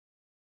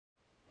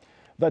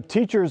The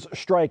teachers'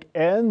 strike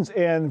ends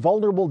and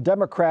vulnerable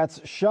Democrats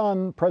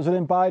shun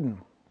President Biden.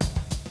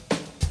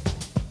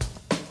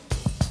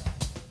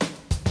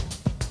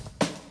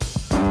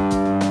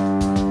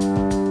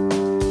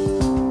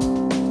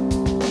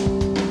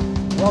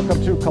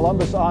 Welcome to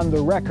Columbus on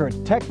the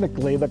Record.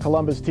 Technically, the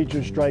Columbus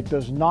teachers' strike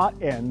does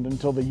not end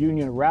until the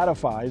union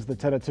ratifies the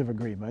tentative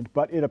agreement,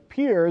 but it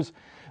appears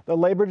the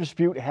labor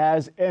dispute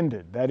has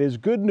ended. That is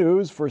good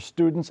news for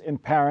students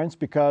and parents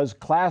because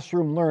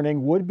classroom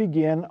learning would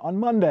begin on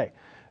Monday.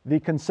 The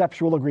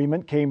conceptual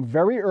agreement came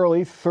very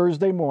early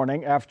Thursday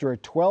morning after a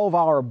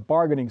 12-hour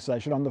bargaining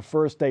session on the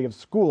first day of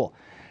school.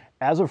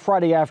 As of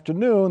Friday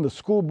afternoon, the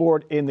school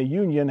board and the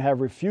union have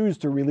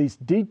refused to release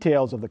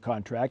details of the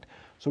contract,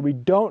 so we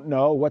don't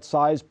know what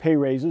size pay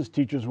raises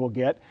teachers will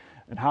get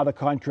and how the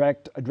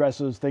contract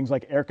addresses things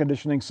like air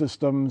conditioning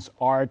systems,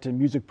 art and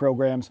music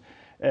programs,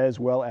 as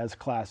well as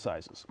class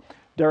sizes.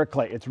 Derrick,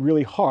 Clegg, it's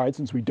really hard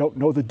since we don't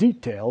know the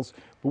details,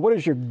 but what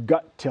does your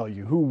gut tell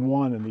you? Who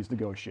won in these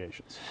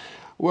negotiations?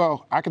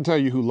 Well, I can tell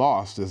you who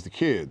lost is the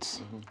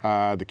kids.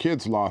 The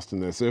kids lost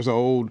in this. There's an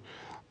old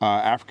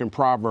African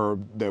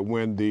proverb that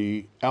when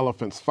the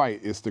elephants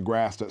fight, it's the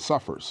grass that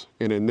suffers.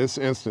 And in this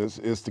instance,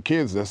 it's the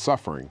kids that's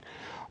suffering.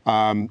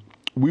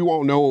 We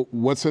won't know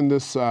what's in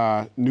this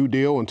new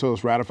deal until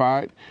it's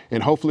ratified,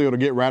 and hopefully it'll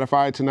get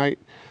ratified tonight.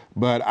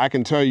 But I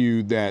can tell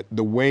you that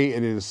the way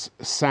it is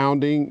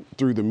sounding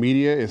through the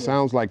media, it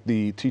sounds like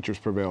the teachers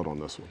prevailed on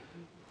this one.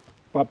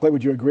 Bob Clegg,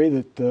 would you agree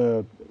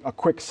that a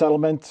quick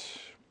settlement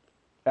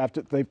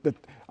after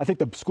I think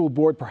the school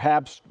board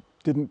perhaps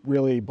didn't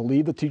really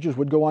believe the teachers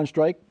would go on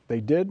strike? They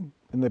did,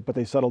 but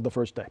they settled the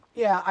first day.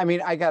 Yeah, I mean,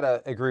 I got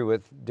to agree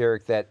with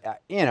Derrick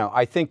that,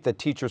 I think the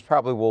teachers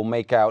probably will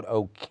make out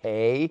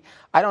okay.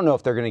 I don't know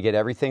if they're going to get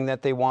everything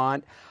that they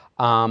want.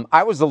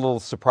 I was a little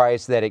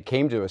surprised that it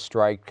came to a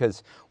strike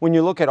because when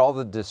you look at all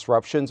the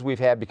disruptions we've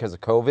had because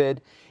of COVID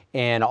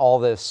and all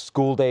the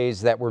school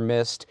days that were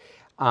missed,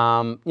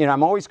 I'm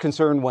always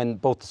concerned when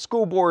both the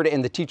school board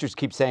and the teachers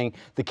keep saying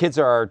the kids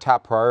are our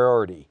top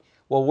priority.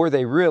 Well, were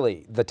they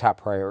really the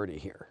top priority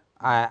here?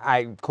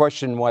 I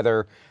question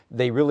whether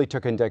they really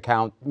took into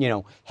account,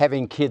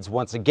 having kids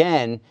once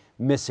again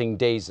missing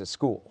days of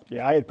school.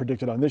 Yeah, I had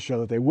predicted on this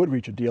show that they would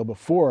reach a deal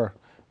before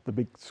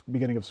the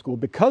beginning of school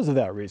because of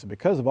that reason,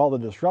 because of all the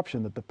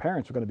disruption that the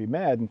parents were going to be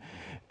mad.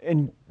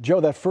 And Joe,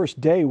 that first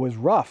day was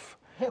rough.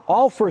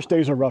 All first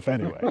days are rough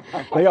anyway.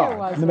 They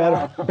are, no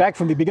matter back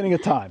from the beginning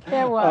of time.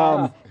 It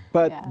was.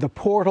 But the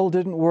portal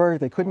didn't work.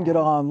 They couldn't get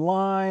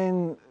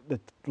online. A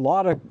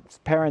lot of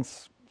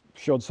parents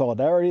showed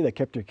solidarity. They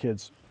kept their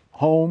kids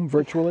home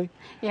virtually.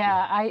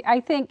 Yeah, I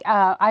think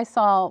I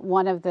saw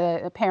one of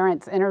the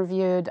parents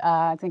interviewed,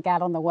 I think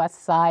out on the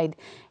west side,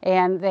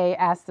 and they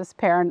asked this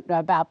parent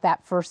about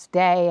that first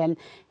day,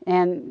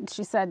 and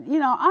she said,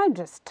 I'm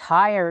just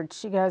tired.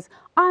 She goes,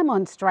 I'm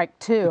on strike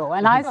too.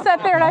 And I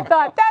sat there and I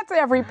thought, that's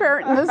every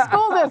parent in the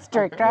school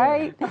district,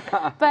 right?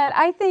 But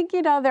I think,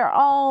 they're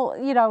all,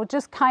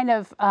 just kind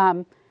of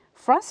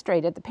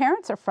frustrated. The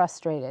parents are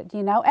frustrated.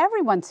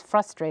 Everyone's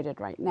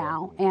frustrated right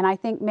now. And I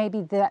think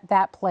maybe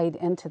that played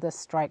into the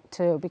strike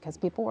too, because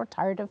people were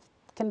tired of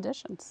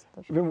conditions.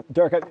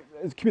 Derrick,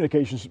 as a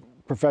communications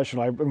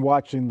professional, I've been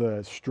watching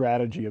the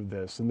strategy of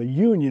this, and the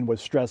union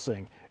was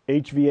stressing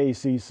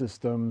HVAC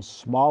systems,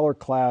 smaller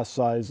class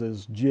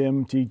sizes,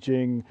 gym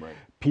teaching,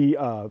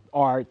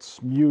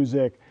 arts,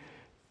 music.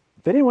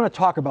 They didn't want to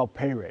talk about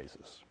pay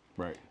raises.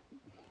 Right.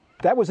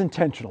 That was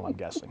intentional, I'm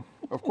guessing.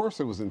 Of course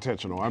it was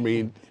intentional. I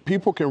mean,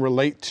 people can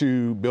relate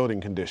to building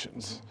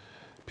conditions.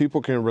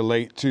 People can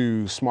relate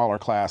to smaller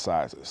class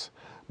sizes.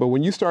 But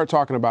when you start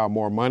talking about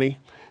more money,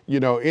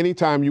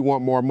 anytime you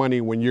want more money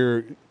when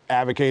you're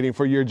advocating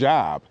for your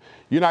job,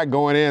 you're not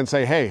going in and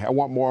say, hey, I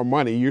want more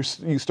money. You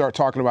start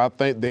talking about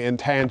the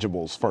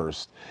intangibles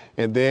first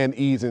and then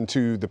ease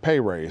into the pay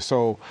raise.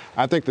 So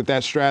I think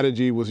that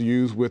strategy was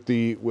used with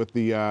the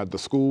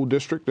school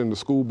district and the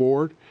school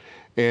board,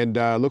 and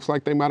looks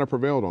like they might have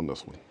prevailed on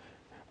this one.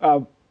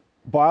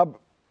 Bob,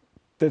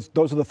 those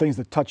are the things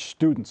that touch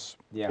students.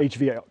 Yeah.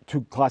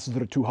 HVAC, classes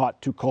that are too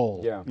hot, too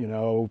cold. Yeah.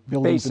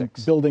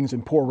 Buildings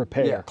in poor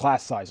repair, Yeah.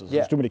 Class sizes. Yeah.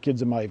 There's too many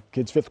kids in my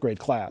kid's 5th grade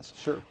class.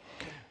 Sure.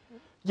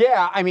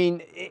 Yeah, I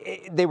mean,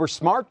 they were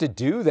smart to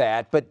do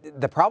that, but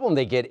the problem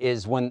they get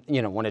is when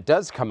it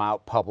does come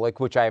out public,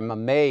 which I'm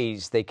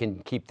amazed they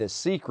can keep this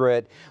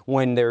secret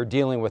when they're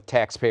dealing with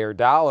taxpayer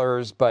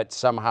dollars, but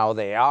somehow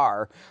they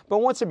are. But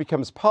once it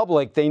becomes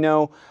public, they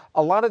know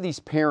a lot of these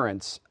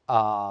parents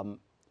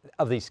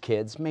of these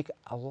kids make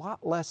a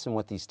lot less than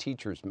what these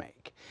teachers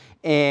make.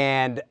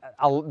 And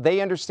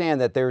they understand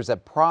that there's a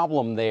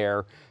problem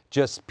there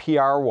just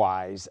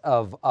PR-wise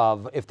of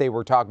if they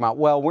were talking about,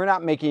 well, we're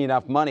not making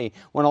enough money,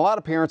 when a lot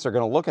of parents are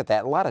going to look at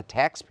that, a lot of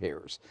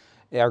taxpayers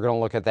are going to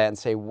look at that and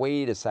say,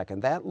 wait a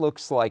second, that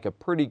looks like a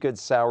pretty good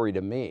salary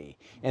to me,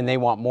 and they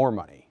want more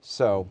money.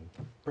 So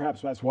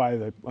perhaps that's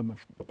why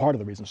part of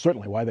the reason,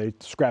 certainly why they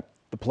scrapped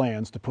the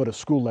plans to put a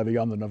school levy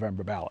on the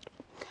November ballot.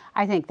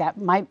 I think that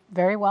might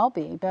very well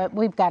be, but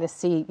we've got to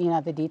see,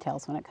 the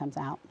details when it comes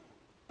out.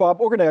 Bob,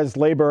 organized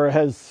labor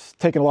has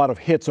taken a lot of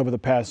hits over the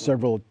past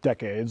several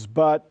decades,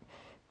 but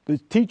the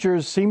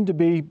teachers seem to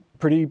be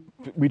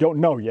we don't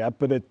know yet,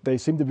 but they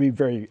seem to be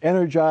very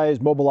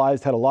energized,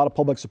 mobilized, had a lot of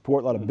public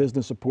support, a lot of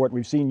business support.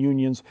 We've seen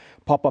unions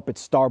pop up at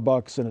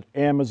Starbucks and at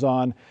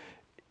Amazon.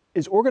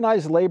 Is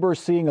organized labor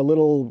seeing a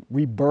little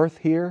rebirth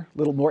here, a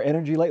little more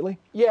energy lately?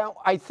 Yeah,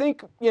 I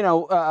think,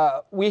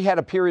 we had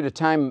a period of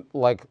time,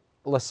 like,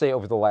 let's say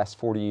over the last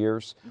 40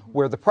 years,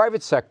 where the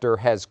private sector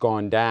has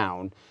gone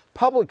down,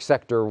 public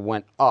sector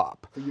went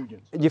up. For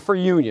unions. Yeah, for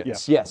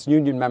unions, yes,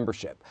 union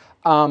membership.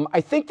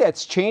 I think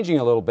that's changing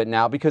a little bit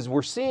now because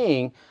we're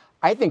seeing,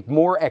 I think,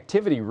 more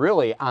activity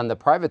really on the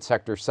private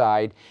sector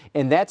side.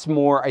 And that's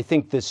more, I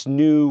think, this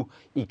new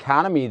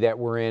economy that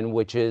we're in,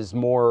 which is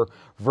more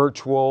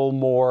virtual,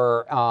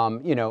 more,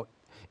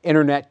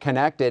 internet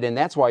connected. And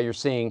that's why you're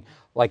seeing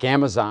like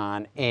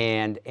Amazon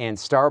and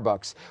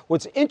Starbucks.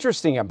 What's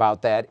interesting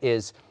about that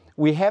is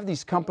we have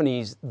these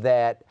companies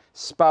that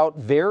spout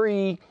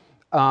very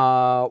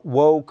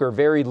woke or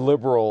very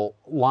liberal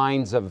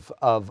lines of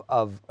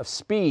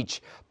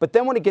speech, but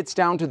then when it gets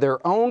down to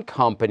their own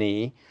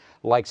company,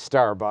 like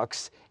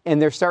Starbucks, and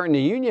they're starting to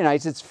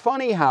unionize, it's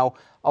funny how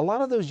a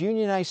lot of those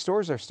unionized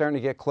stores are starting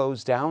to get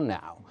closed down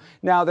now.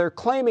 Now, they're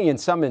claiming in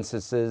some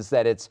instances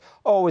that it's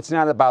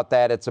not about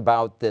that, it's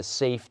about the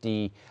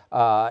safety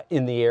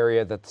in the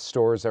area that the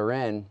stores are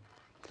in.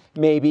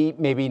 Maybe,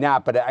 maybe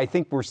not, but I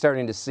think we're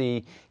starting to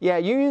see,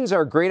 unions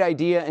are a great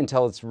idea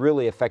until it's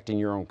really affecting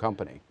your own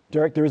company.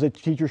 Derrick, there is a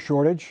teacher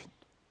shortage.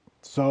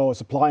 So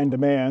supply and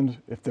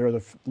demand, if there's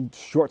a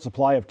short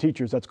supply of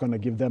teachers, that's going to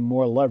give them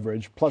more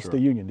leverage, plus the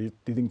union. Do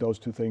you think those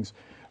two things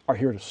are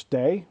here to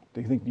stay?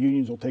 Do you think the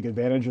unions will take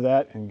advantage of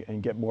that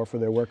and get more for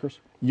their workers?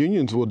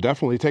 Unions will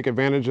definitely take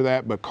advantage of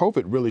that, but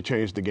COVID really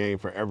changed the game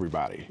for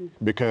everybody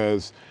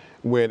because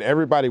when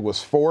everybody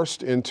was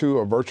forced into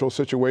a virtual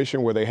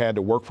situation where they had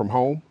to work from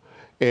home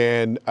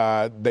and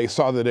they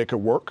saw that it could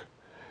work,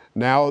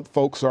 now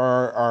folks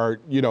are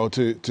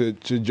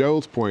to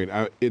Joe's point,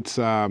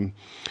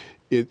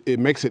 it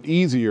makes it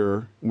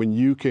easier when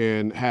you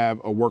can have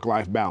a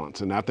work-life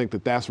balance. And I think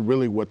that that's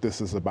really what this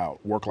is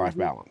about, work-life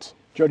balance.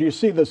 Joe, do you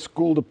see the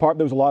school department,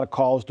 there was a lot of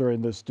calls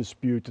during this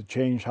dispute to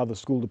change how the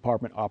school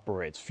department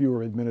operates,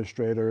 fewer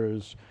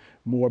administrators,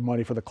 more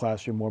money for the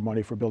classroom, more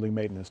money for building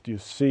maintenance. Do you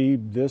see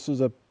this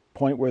as a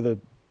point where the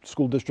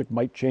school district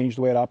might change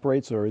the way it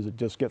operates, or is it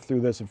just get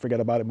through this and forget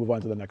about it, move on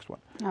to the next one?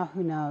 Oh,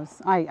 who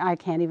knows? I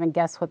can't even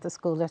guess what the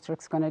school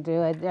district's going to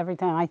do. Every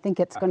time I think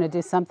it's going to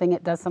do something,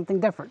 it does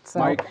something different. So,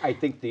 Mike, I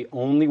think the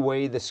only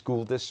way the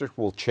school district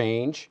will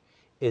change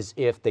is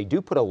if they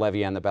do put a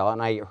levy on the ballot,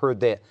 and I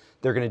heard that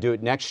they're going to do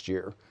it next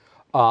year.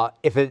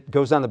 If it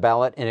goes on the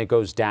ballot and it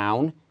goes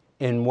down,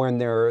 and when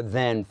they're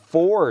then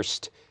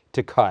forced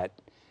to cut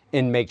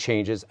and make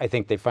changes, I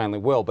think they finally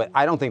will. But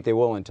I don't think they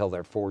will until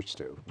they're forced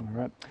to. All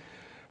right.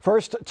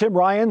 First, Tim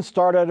Ryan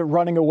started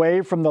running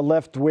away from the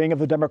left wing of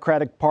the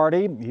Democratic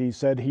Party. He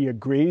said he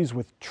agrees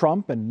with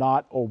Trump and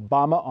not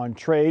Obama on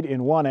trade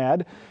in one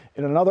ad.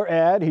 In another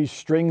ad, he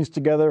strings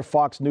together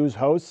Fox News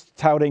hosts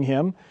touting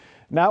him.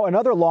 Now,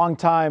 another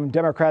longtime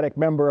Democratic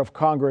member of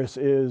Congress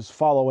is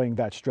following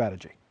that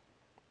strategy.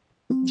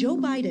 Joe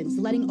Biden's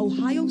letting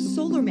Ohio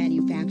solar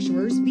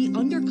manufacturers be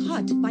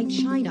undercut by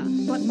China,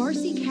 but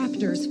Marcy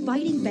Kaptur's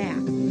fighting back,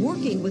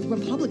 working with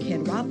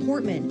Republican Rob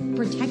Portman,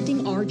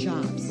 protecting our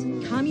jobs.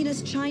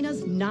 Communist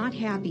China's not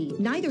happy.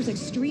 Neither's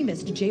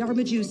extremist J.R.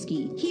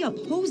 Majewski. He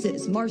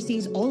opposes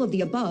Marcy's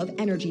all-of-the-above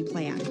energy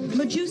plan.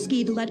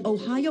 Majewski'd let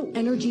Ohio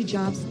energy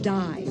jobs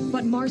die,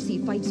 but Marcy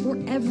fights for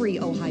every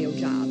Ohio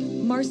job.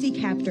 Marcy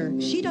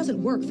Kaptur, she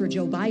doesn't work for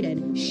Joe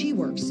Biden, she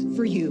works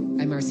for you.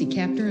 I'm Marcy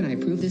Kaptur, and I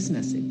approve this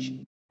message.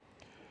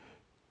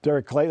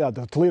 Derrick,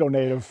 the Toledo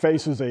native,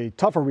 faces a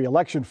tougher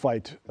re-election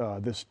fight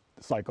this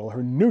cycle.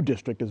 Her new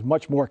district is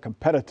much more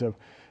competitive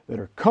than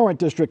her current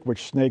district,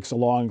 which snakes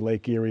along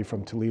Lake Erie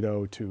from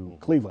Toledo to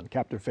Cleveland.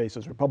 Kaptur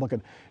faces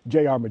Republican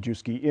J.R.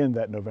 Majewski in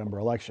that November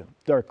election.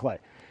 Derrick Clay,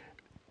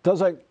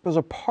 does a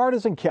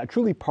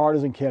truly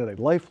partisan candidate,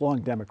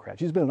 lifelong Democrat,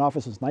 she's been in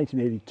office since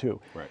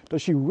 1982, right,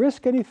 does she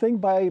risk anything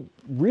by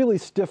really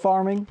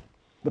stiff-arming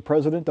the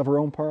president of her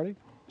own party?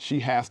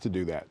 She has to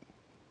do that.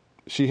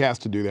 She has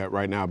to do that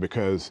right now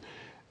because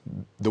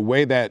the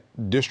way that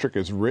district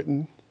is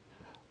written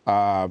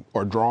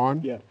or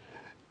drawn,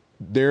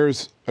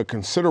 there's a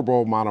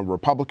considerable amount of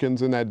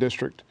Republicans in that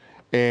district,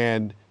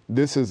 and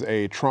this is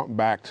a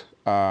Trump-backed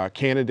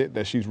candidate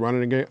that she's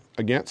running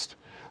against.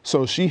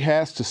 So she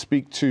has to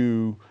speak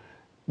to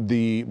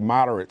the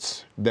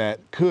moderates that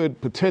could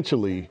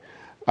potentially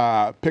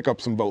pick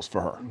up some votes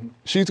for her.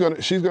 Mm-hmm.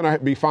 She's gonna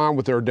be fine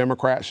with her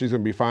Democrats. She's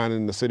gonna be fine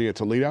in the city of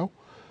Toledo,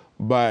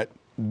 but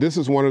this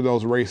is one of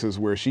those races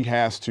where she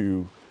has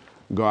to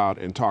go out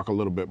and talk a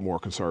little bit more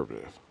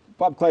conservative.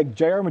 Bob Clegg,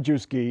 J.R.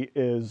 Majewski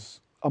is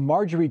a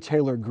Marjorie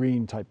Taylor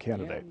Greene type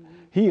candidate. Yeah.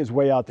 He is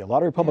way out there. A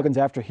lot of Republicans,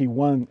 after he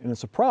won in a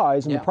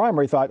surprise in the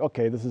primary, thought,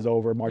 okay, this is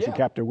over. Marcy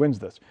Kaptur wins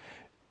this.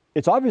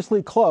 It's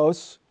obviously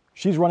close.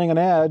 She's running an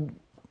ad.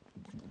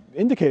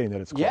 indicating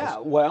that it's close. Yeah,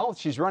 well,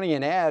 she's running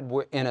an ad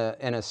in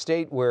a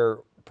state where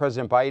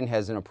President Biden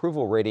has an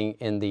approval rating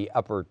in the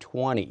upper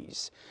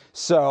 20s.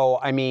 So,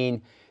 I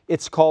mean,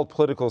 it's called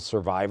political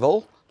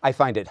survival. I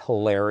find it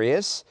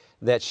hilarious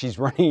that she's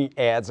running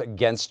ads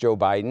against Joe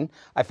Biden.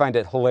 I find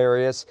it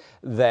hilarious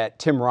that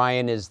Tim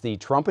Ryan is the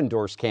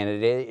Trump-endorsed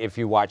candidate, if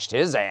you watched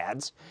his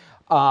ads.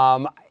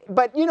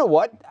 But you know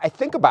what? I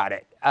think about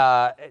it.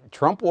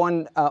 Trump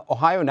won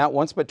Ohio not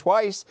once but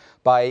twice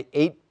by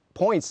 8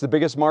 points, the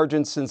biggest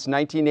margin since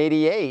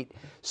 1988.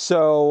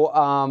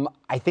 So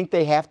I think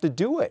they have to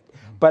do it.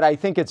 But I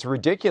think it's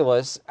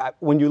ridiculous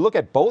when you look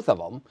at both of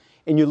them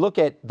and you look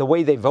at the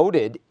way they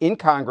voted in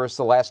Congress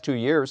the last 2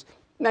 years,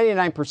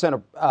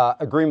 99% of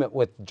agreement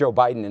with Joe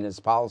Biden and his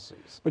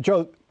policies. But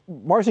Joe,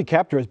 Marcy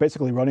Kaptur is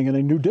basically running in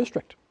a new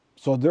district.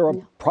 So there are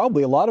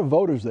probably a lot of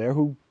voters there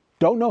who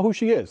don't know who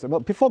she is.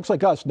 Folks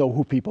like us know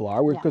who people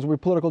are because we're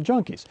political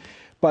junkies.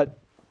 But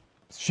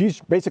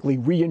she's basically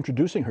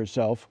reintroducing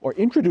herself or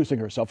introducing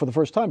herself for the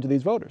first time to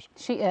these voters.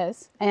 She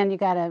is. And you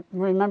got to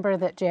remember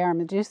that J.R.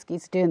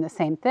 Majewski's doing the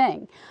same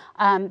thing.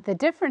 The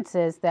difference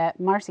is that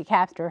Marcy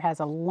Kaptur has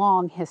a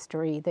long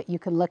history that you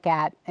can look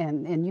at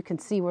and you can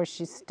see where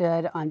she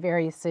stood on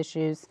various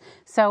issues.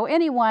 So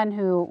anyone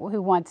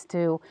who wants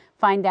to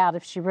find out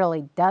if she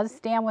really does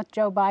stand with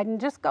Joe Biden,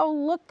 just go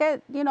look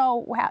at,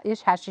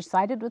 has she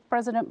sided with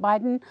President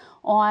Biden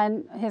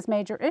on his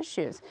major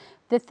issues.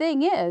 The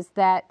thing is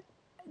that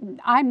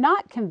I'm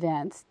not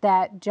convinced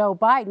that Joe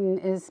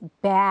Biden is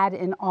bad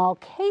in all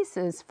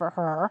cases for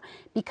her,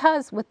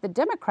 because with the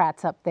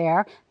Democrats up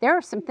there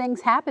are some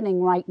things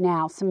happening right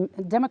now, some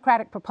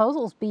Democratic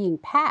proposals being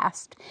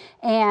passed,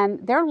 and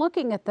they're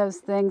looking at those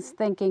things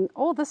thinking,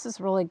 oh, this is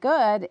really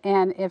good.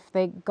 And if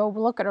they go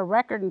look at her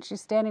record and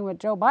she's standing with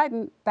Joe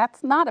Biden,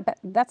 that's not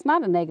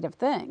a negative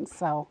thing.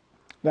 So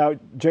now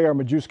J.R.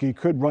 Majewski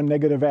could run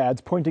negative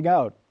ads pointing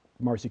out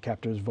Marcy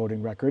Kaptur's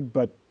voting record,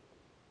 but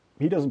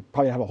he doesn't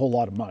probably have a whole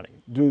lot of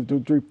money. Does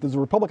the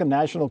Republican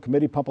National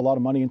Committee pump a lot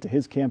of money into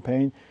his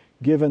campaign,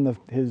 given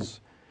his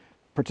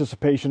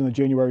participation in the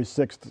January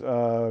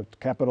 6th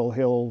Capitol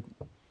Hill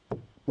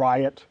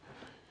riot?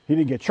 He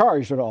didn't get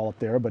charged at all up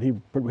there, but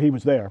he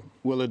was there.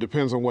 Well, it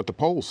depends on what the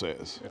poll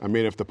says. I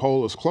mean, if the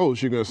poll is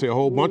close, you're going to see a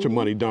whole bunch of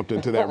money dumped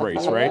into that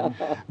race, right?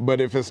 But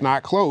if it's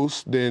not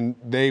close, then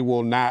they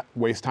will not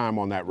waste time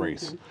on that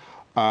race.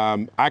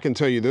 I can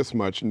tell you this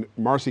much.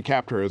 Marcy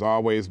Kaptur has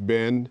always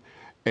been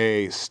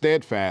a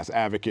steadfast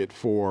advocate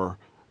for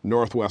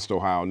Northwest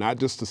Ohio, not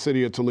just the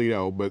city of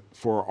Toledo, but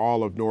for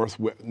all of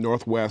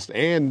Northwest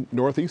and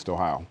Northeast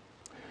Ohio.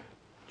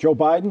 Joe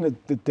Biden,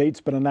 the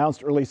date's been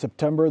announced early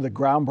September, the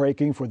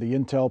groundbreaking for the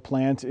Intel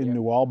plant in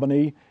New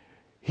Albany.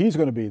 He's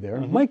going to be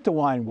there. Mike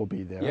DeWine will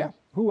be there. Yeah.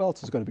 Who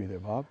else is going to be there,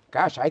 Bob?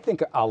 Gosh, I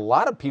think a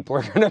lot of people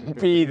are going to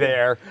be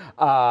there.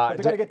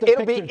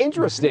 It'll be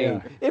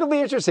interesting. It'll be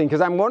interesting because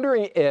I'm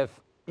wondering if,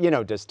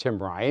 does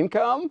Tim Ryan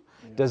come?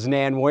 Does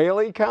Nan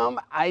Whaley come?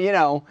 I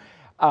don't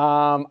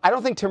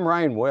think Tim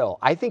Ryan will.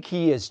 I think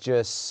he is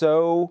just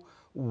so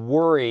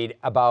worried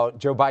about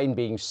Joe Biden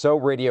being so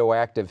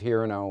radioactive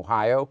here in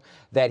Ohio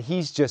that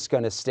he's just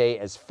going to stay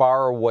as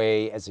far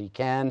away as he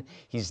can.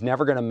 He's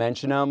never going to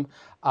mention him.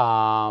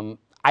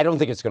 I don't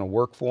think it's going to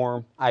work for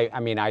him.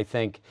 I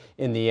think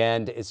in the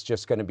end it's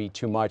just going to be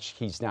too much.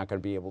 He's not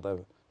going to be able to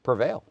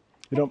prevail.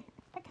 I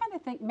kind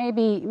of think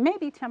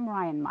maybe Tim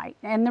Ryan might.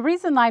 And the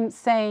reason I'm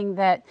saying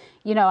that,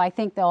 I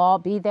think they'll all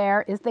be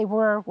there is they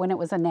were when it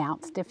was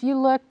announced. If you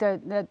looked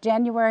at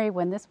January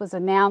when this was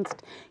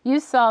announced, you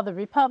saw the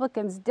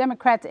Republicans,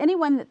 Democrats,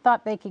 anyone that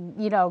thought they could,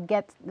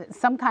 get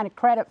some kind of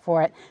credit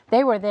for it,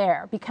 they were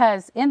there.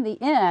 Because in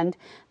the end,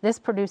 this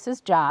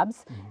produces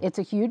jobs. It's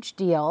a huge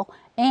deal.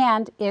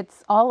 And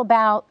it's all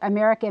about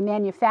American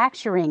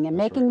manufacturing and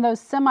making those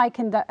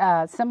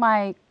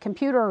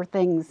semi-computer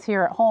things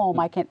here at home.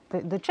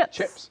 The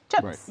chips.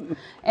 Right.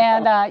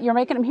 And you're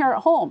making them here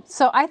at home.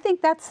 So I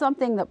think that's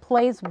something that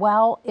plays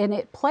well, and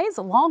it plays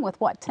along with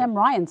what Tim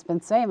Ryan's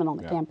been saying on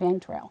the campaign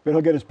trail. But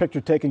he'll get his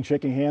picture taken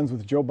shaking hands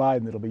with Joe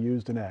Biden that'll be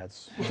used in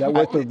ads. Is that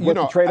worth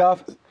the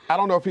trade-off? I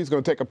don't know if he's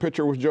going to take a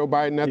picture with Joe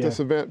Biden at this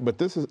event, but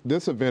this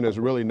event is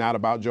really not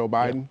about Joe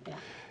Biden. Yeah.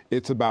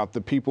 It's about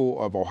the people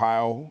of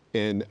Ohio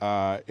in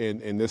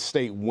this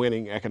state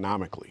winning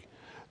economically.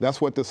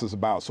 That's what this is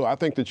about. So I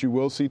think that you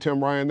will see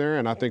Tim Ryan there,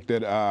 and I think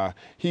that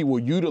he will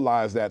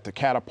utilize that to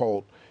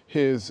catapult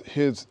his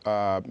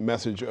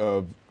message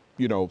of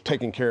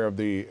taking care of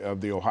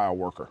the Ohio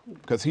worker,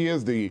 because he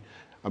is the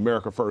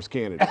America First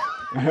candidate.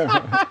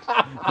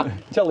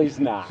 Till he's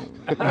not.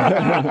 All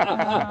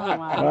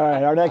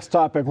right, our next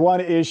topic.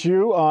 One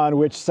issue on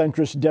which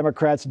centrist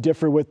Democrats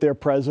differ with their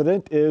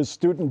president is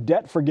student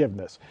debt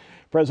forgiveness.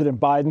 President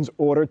Biden's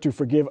order to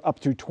forgive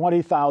up to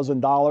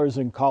 $20,000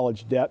 in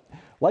college debt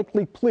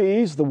likely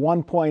pleased the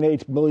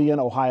 1.8 million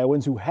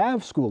Ohioans who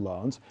have school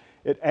loans.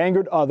 It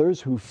angered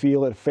others who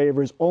feel it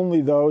favors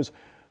only those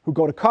who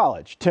go to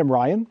college. Tim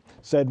Ryan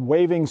said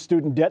waiving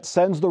student debt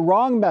sends the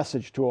wrong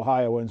message to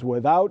Ohioans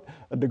without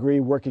a degree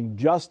working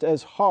just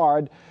as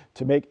hard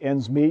to make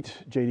ends meet.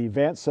 J.D.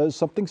 Vance says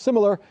something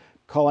similar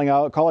calling it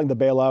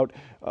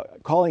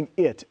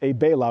a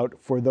bailout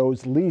for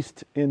those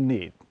least in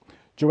need.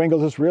 Joe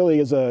Ingles, this really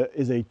is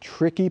a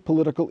tricky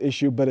political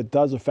issue, but it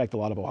does affect a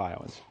lot of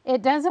Ohioans.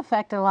 It does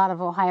affect a lot of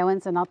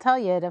Ohioans, and I'll tell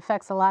you, it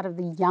affects a lot of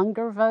the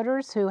younger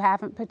voters who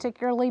haven't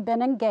particularly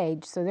been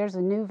engaged. So there's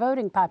a new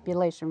voting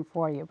population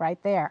for you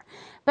right there.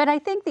 But I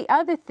think the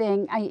other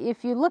thing,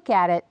 if you look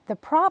at it, the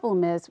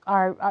problem is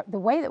the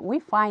way that we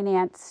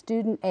finance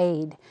student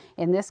aid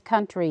in this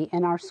country,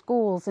 in our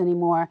schools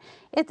anymore,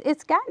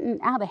 it's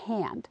gotten out of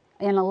hand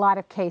in a lot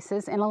of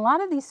cases, and a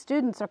lot of these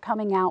students are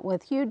coming out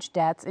with huge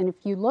debts. And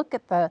if you look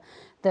at the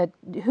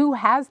who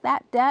has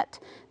that debt,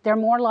 they're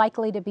more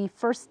likely to be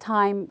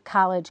first-time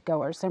college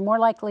goers. They're more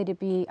likely to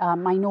be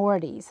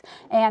minorities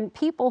and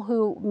people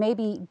who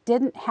maybe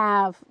didn't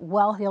have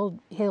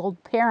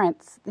well-heeled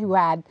parents who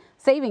had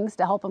savings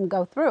to help them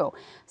go through.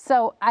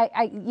 So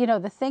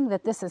the thing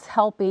that this is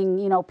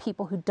helping,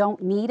 people who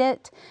don't need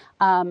it.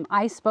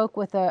 I spoke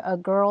with a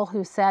girl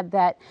who said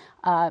that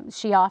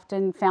she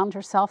often found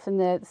herself in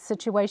the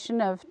situation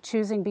of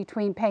choosing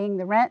between paying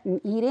the rent and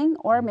eating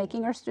or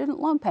making her student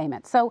loan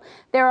payment. So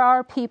there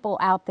are people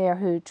out there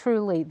who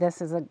truly,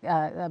 this is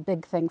a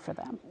big thing for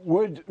them.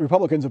 Would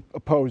Republicans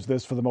oppose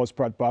this for the most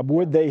part, Bob?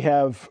 Would they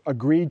have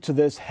agreed to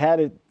this had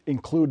it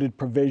included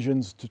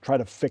provisions to try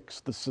to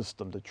fix the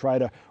system, to try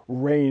to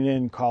rein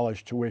in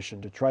college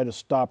tuition, to try to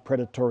stop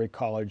predatory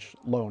college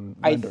loan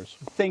lenders?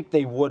 I think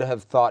they would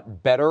have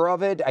thought better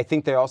of it. I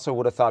think they also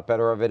would have thought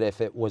better of it if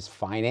it was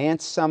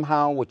financed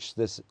somehow, which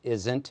this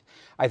isn't.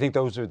 I think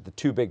those are the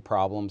two big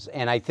problems.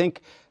 And I think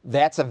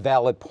that's a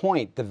valid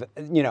point.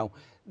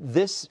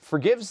 This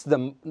forgives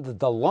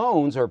the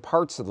loans or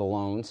parts of the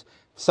loans,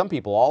 some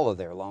people all of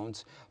their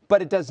loans,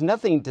 but it does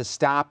nothing to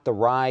stop the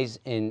rise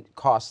in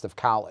cost of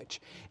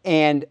college.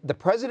 And the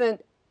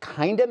president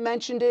kind of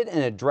mentioned it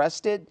and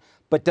addressed it,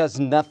 but does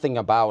nothing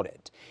about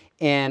it.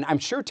 And I'm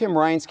sure Tim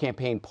Ryan's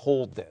campaign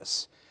pulled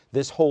this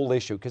whole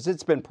issue, because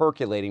it's been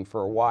percolating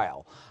for a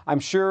while. I'm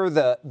sure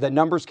the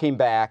numbers came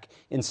back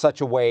in such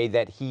a way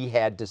that he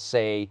had to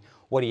say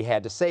what he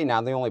had to say.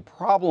 Now, the only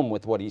problem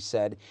with what he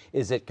said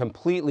is it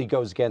completely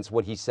goes against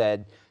what he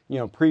said,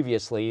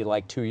 previously,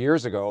 like 2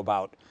 years ago,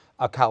 about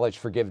a college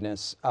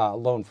forgiveness,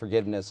 loan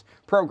forgiveness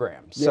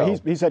program. So yeah,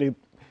 he said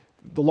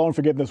the loan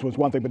forgiveness was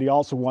one thing, but he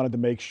also wanted to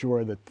make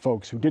sure that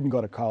folks who didn't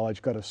go to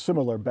college got a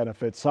similar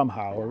benefit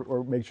somehow,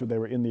 or make sure they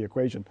were in the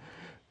equation.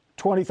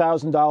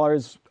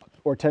 $20,000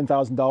 or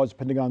 $10,000,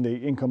 depending on the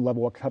income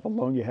level, what type of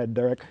loan you had,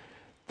 Derrick.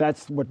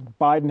 That's what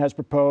Biden has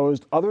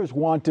proposed. Others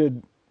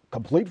wanted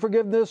complete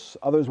forgiveness.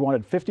 Others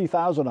wanted $50,000,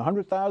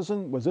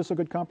 $100,000. Was this a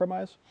good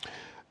compromise?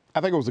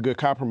 I think it was a good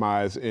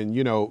compromise. And,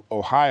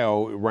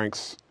 Ohio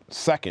ranks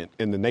second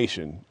in the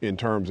nation in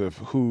terms of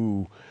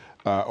who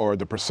or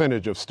the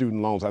percentage of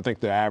student loans. I think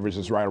the average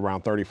is right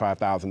around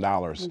 $35,000.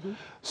 Mm-hmm.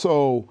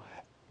 So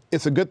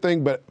it's a good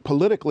thing, but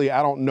politically,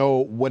 I don't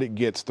know what it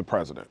gets the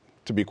president,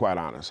 to be quite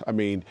honest. I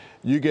mean,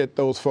 you get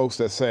those folks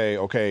that say,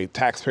 okay,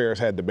 taxpayers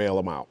had to bail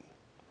them out,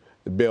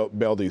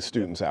 bail these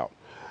students out.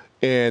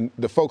 And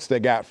the folks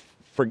that got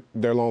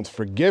their loans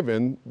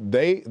forgiven,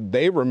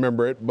 they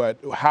remember it, but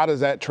how does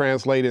that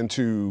translate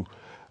into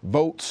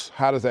votes?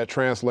 How does that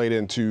translate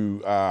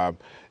into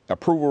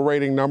approval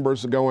rating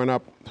numbers going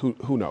up?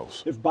 Who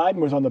knows? If Biden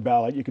was on the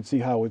ballot, you could see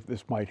how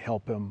this might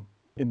help him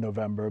in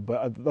November.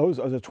 But is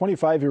a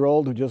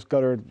 25-year-old who just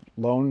got her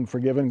loan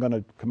forgiven going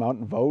to come out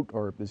and vote,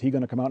 or is he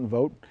going to come out and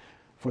vote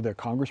for their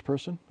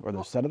congressperson or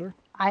their senator?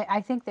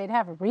 I think they'd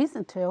have a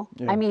reason to.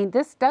 Yeah. I mean,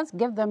 this does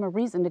give them a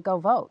reason to go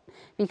vote,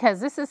 because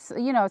this is,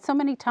 so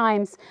many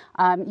times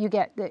you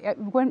get,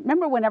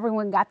 remember when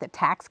everyone got the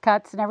tax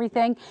cuts and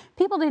everything?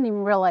 People didn't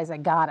even realize they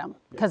got them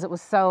because it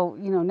was so,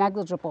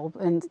 negligible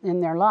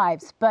in their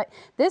lives. But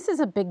this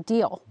is a big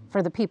deal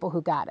for the people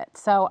who got it.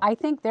 So I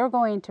think they're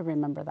going to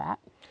remember that.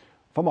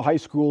 If I'm a high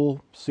school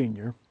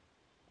senior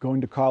going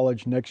to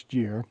college next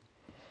year,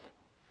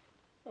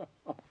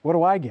 what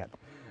do I get?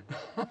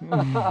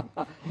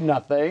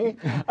 Nothing.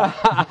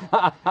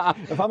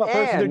 If I'm a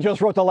person who just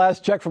wrote the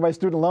last check for my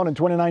student loan in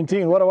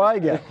 2019, what do I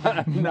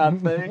get?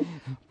 Nothing.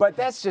 But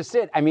that's just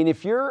it. I mean,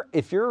 if you're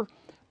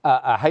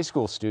a high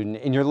school student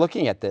and you're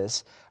looking at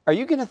this, are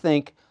you going to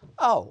think,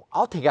 oh,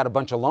 I'll take out a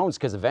bunch of loans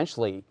because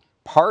eventually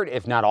part,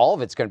 if not all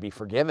of it's going to be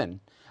forgiven?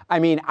 I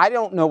mean, I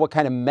don't know what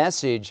kind of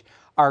message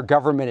our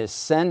government is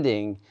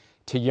sending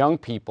to young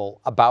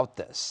people about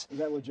this. Is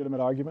that a legitimate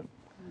argument,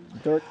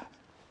 Derrick?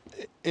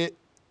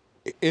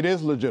 It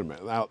is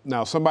legitimate.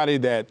 Now, somebody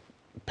that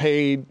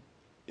paid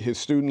his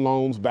student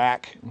loans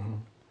back,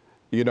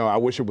 I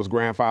wish it was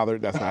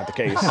grandfathered. That's not the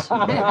case.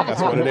 But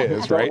that's what it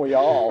is, right? We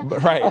all.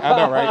 Right, I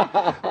know,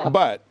 right?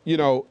 But,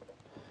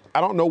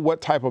 I don't know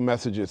what type of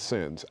message it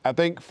sends. I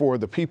think for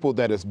the people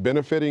that it's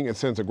benefiting, it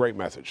sends a great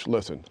message.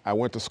 Listen, I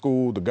went to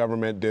school, the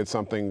government did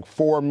something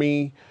for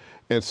me,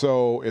 and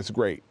so it's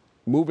great.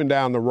 Moving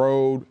down the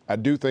road, I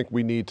do think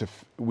we need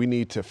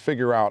to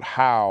figure out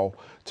how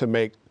to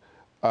make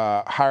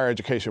higher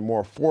education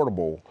more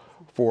affordable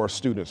for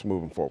students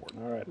moving forward.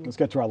 All right, let's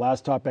get to our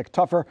last topic.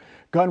 Tougher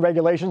gun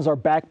regulations are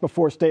back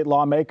before state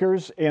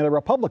lawmakers, and a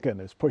Republican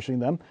is pushing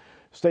them.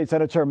 State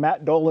Senator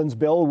Matt Dolan's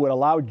bill would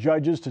allow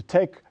judges to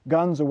take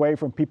guns away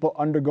from people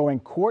undergoing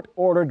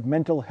court-ordered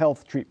mental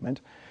health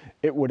treatment.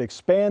 It would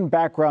expand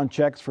background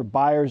checks for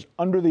buyers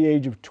under the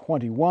age of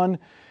 21. It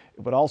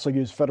would also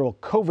use federal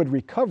COVID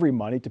recovery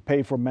money to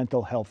pay for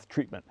mental health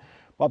treatment.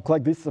 Bob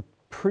Clegg, this is a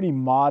pretty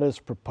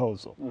modest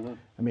proposal.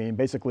 I mean,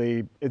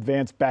 basically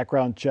advanced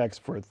background checks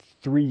for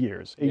 3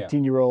 years,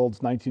 18-year-olds,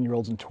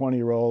 19-year-olds, and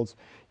 20-year-olds.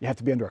 You have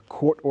to be under a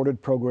court-ordered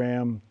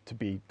program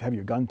to have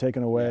your gun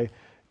taken away.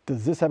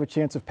 Does this have a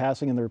chance of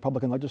passing in the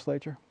Republican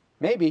legislature?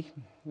 Maybe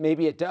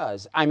it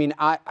does. I mean,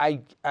 I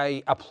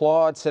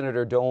applaud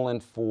Senator Dolan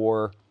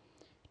for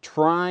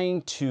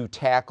trying to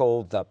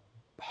tackle the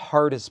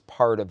hardest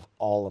part of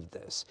all of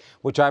this,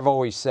 which I've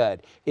always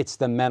said, it's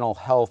the mental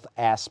health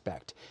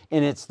aspect.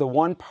 And it's the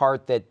one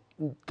part that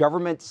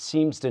government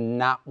seems to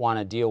not want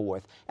to deal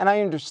with. And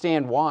I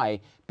understand why,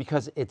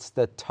 because it's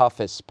the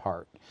toughest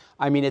part.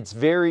 I mean, it's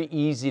very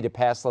easy to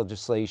pass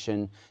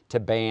legislation to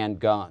ban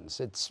guns.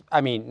 It's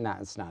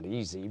not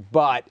easy,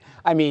 but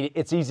I mean,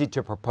 it's easy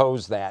to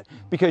propose that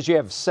because you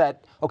have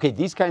set, okay,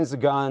 these kinds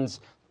of guns,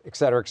 et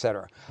cetera, et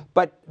cetera.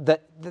 But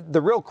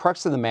the real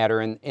crux of the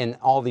matter in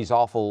all these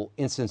awful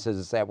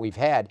instances that we've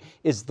had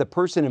is the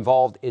person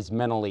involved is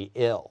mentally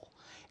ill.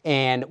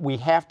 And we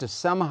have to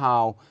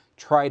somehow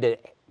try to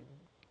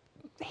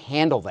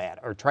handle that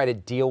or try to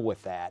deal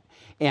with that.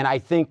 And I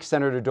think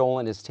Senator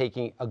Dolan is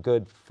taking a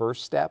good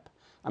first step.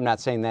 I'm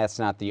not saying that's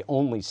not the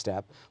only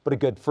step, but a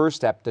good first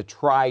step to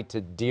try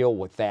to deal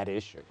with that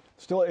issue.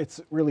 Still,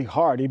 it's really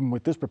hard, even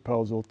with this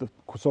proposal, the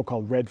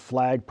so-called red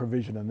flag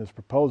provision in this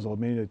proposal. I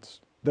mean,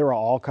 there are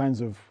all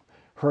kinds of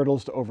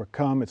hurdles to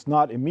overcome. It's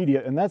not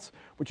immediate, and that's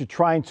what you're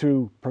trying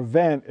to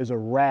prevent is a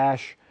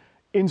rash,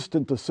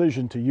 instant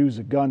decision to use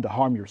a gun to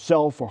harm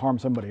yourself or harm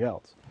somebody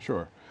else.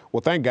 Sure.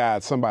 Well, thank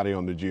God somebody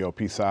on the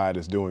GOP side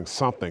is doing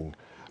something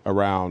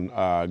around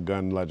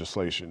gun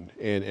legislation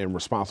and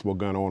responsible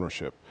gun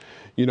ownership.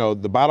 You know,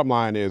 the bottom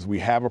line is we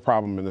have a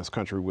problem in this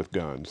country with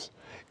guns.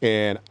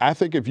 And I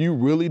think if you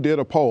really did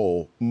a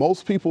poll,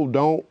 most people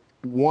don't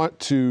want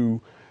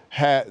to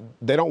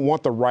they don't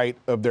want the right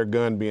of their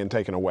gun being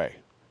taken away.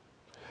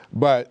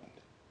 But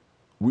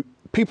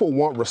people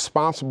want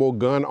responsible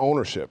gun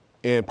ownership.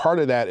 And part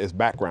of that is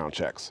background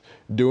checks,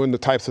 doing the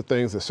types of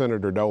things that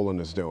Senator Dolan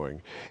is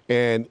doing.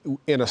 And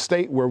in a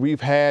state where we've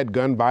had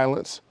gun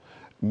violence,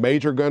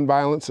 major gun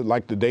violence,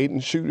 like the Dayton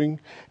shooting,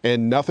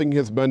 and nothing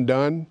has been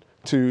done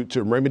to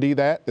remedy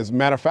that. As a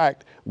matter of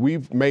fact,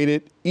 we've made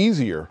it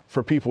easier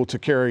for people to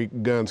carry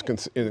guns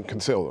and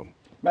conceal them.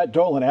 Matt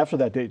Dolan, after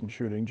that Dayton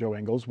shooting, Joe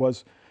Ingles,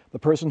 was the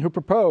person who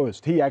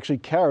proposed. He actually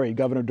carried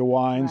Governor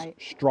DeWine's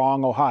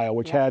Strong Ohio,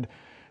 which had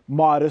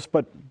modest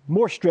but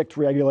more strict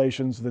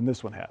regulations than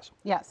this one has.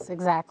 Yes,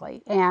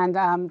 exactly. And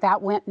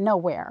that went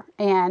nowhere.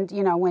 And,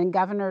 you know, when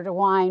Governor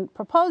DeWine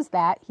proposed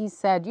that, he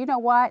said, you know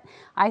what,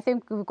 I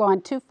think we've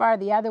gone too far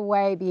the other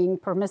way, being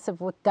permissive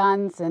with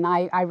guns, and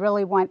I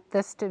really want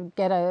this to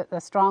get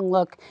a strong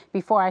look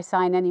before I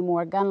sign any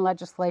more gun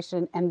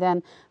legislation. And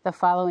then the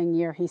following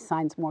year, he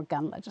signs more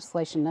gun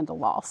legislation into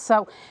law.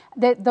 So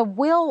the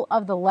will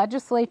of the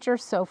legislature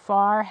so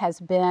far has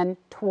been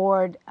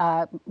toward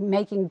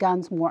making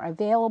guns more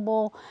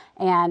available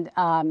and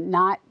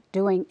not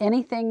doing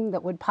anything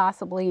that would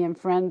possibly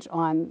infringe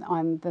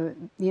on the,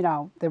 you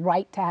know, the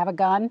right to have a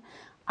gun.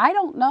 I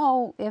don't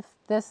know if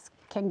this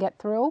can get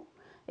through.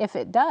 If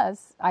it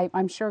does,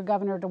 I'm sure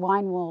Governor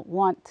DeWine will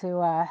want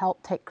to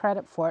help take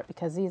credit for it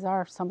because these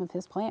are some of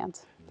his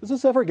plans. Does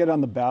this ever get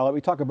on the ballot?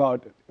 We talk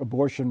about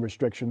abortion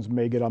restrictions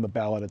may get on the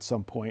ballot at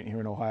some point here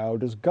in Ohio.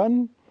 Does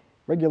gun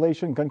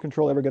regulation, gun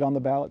control ever get on the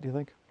ballot, do you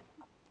think?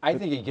 I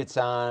think it gets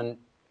on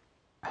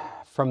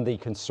from the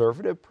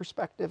conservative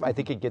perspective. I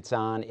think it gets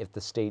on if the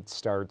state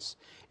starts,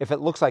 if it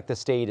looks like the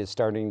state is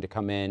starting to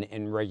come in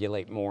and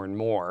regulate more and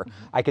more.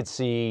 I could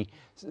see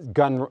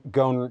gun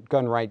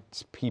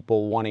rights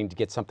people wanting to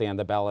get something on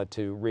the ballot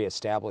to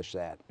reestablish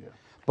that.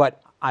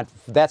 But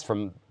that's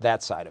from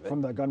that side of it.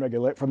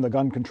 From the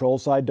gun control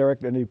side,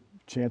 Derrick, any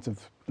chance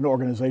of an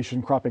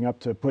organization cropping up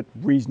to put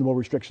reasonable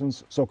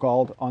restrictions,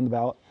 so-called, on the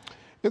ballot?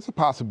 It's a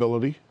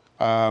possibility.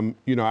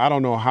 You know, I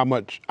don't know how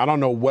much, I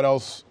don't know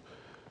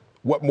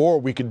what more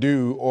we could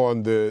do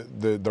on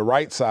the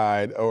right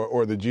side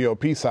or the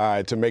GOP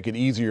side to make it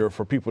easier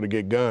for people to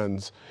get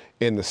guns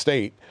in the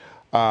state.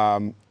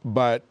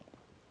 But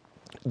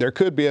there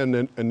could be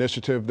an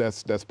initiative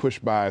that's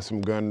pushed by some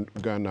gun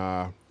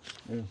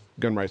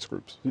rights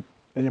groups.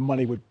 And the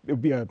money it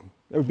would be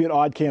an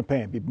odd campaign.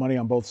 It'd be money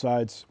on both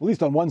sides. At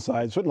least on one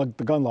side, certainly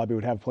the gun lobby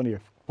would have plenty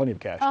of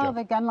cash. Oh, Joe.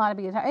 the gun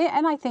lobby,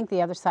 and I think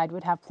the other side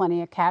would have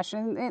plenty of cash.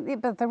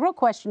 But the real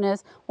question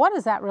is, what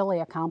does that really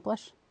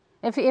accomplish?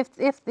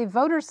 If the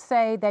voters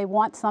say they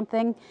want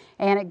something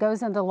and it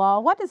goes into law,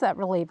 what does that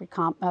really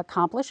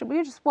accomplish?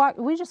 We just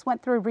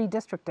went through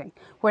redistricting,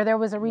 where there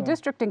was a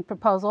redistricting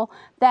proposal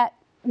that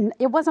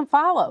it wasn't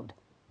followed.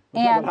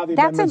 And how the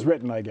that's amendment's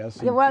written, I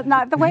guess. Well,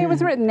 not the way it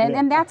was written,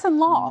 and that's in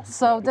law.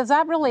 So Right. does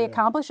that really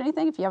accomplish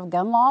anything if you have a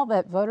gun law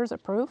that voters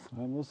approve?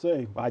 And we'll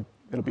see.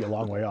 It'll be a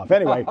long way off.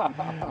 Anyway,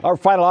 our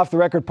final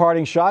off-the-record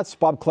parting shots.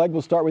 Bob Clegg,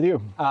 we'll start with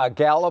you.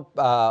 Gallup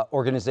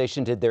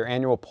organization did their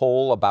annual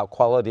poll about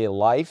quality of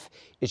life.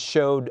 It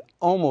showed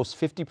almost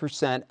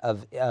 50%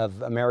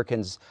 of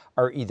Americans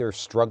are either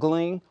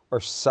struggling or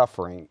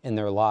suffering in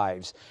their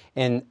lives.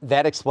 And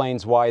that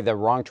explains why the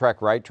wrong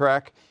track, right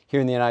track here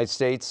in the United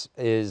States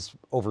is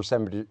over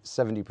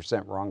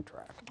 70% wrong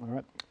track. All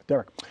right.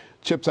 Derrick.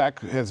 CHIPS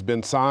Act has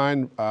been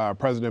signed.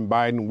 President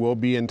Biden will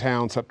be in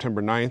town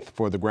September 9th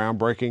for the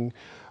groundbreaking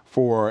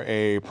for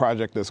a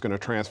project that's going to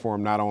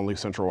transform not only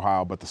Central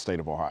Ohio, but the state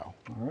of Ohio.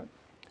 All right.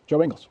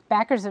 Joe Ingles.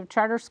 Backers of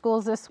charter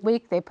schools this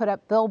week, they put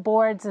up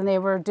billboards and they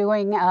were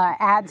doing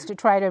ads to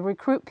try to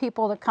recruit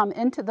people to come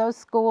into those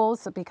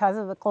schools because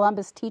of the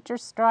Columbus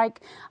teachers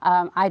strike.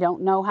 I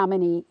don't know how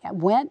many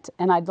went,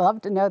 and I'd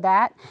love to know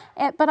that.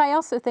 But I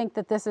also think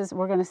that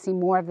we're going to see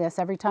more of this.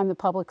 Every time the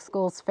public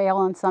schools fail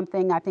on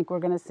something, I think we're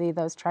going to see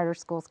those charter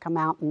schools come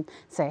out and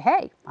say,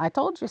 hey, I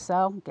told you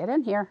so, get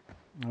in here.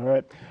 All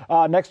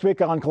right. Next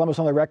week on Columbus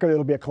on the Record,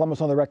 it'll be a Columbus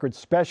on the Record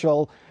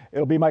special.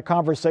 It'll be my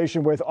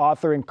conversation with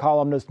author and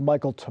columnist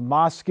Michael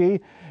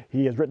Tomasky.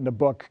 He has written a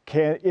book,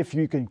 If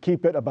You Can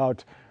Keep It,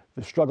 about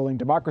the struggling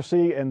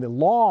democracy and the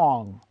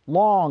long,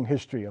 long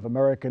history of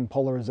American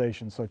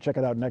polarization. So check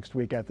it out next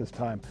week at this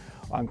time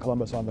on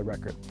Columbus on the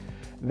Record.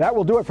 That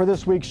will do it for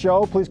this week's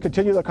show. Please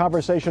continue the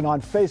conversation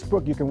on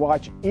Facebook. You can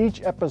watch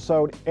each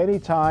episode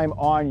anytime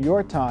on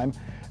your time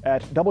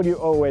at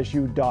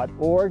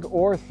wosu.org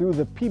or through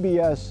the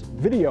PBS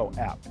video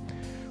app.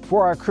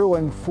 For our crew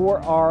and for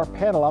our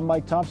panel, I'm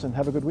Mike Thompson.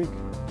 Have a good week.